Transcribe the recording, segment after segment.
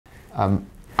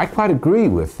I quite agree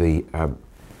with the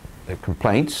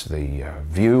complaints, the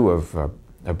view of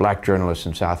black journalists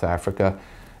in South Africa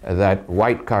that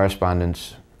white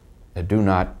correspondents do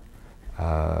not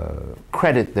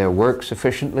credit their work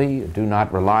sufficiently, do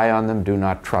not rely on them, do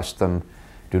not trust them,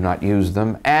 do not use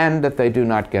them, and that they do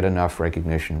not get enough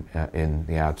recognition in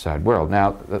the outside world.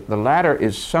 Now, the latter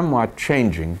is somewhat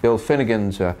changing. Bill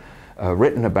Finnegan's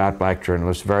written about black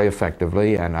journalists very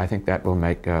effectively, and I think that will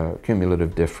make a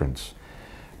cumulative difference.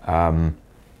 A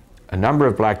number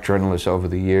of black journalists over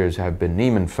the years have been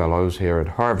Nieman Fellows here at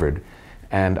Harvard,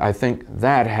 and I think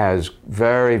that has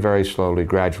very, very slowly,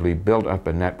 gradually built up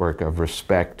a network of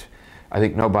respect. I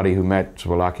think nobody who met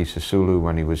Zwelaki Sisulu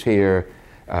when he was here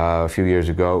a few years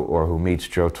ago, or who meets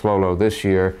Joe Tlolo this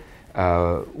year,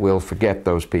 will forget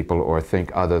those people or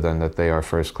think other than that they are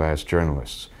first-class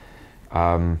journalists.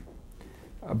 I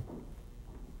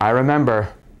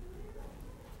remember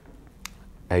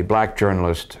a black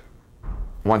journalist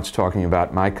once talking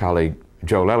about my colleague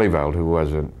Joe Lelyveld, who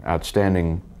was an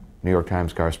outstanding New York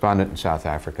Times correspondent in South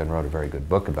Africa and wrote a very good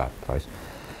book about the place.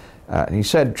 And he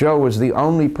said Joe was the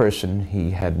only person he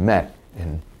had met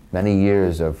in many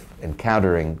years of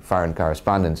encountering foreign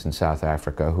correspondents in South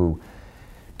Africa who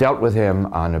dealt with him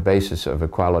on a basis of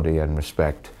equality and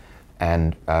respect,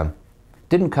 and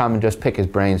didn't come and just pick his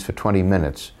brains for 20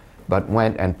 minutes, but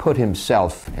went and put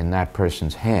himself in that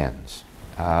person's hands.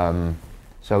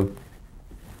 So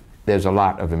there's a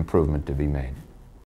lot of improvement to be made.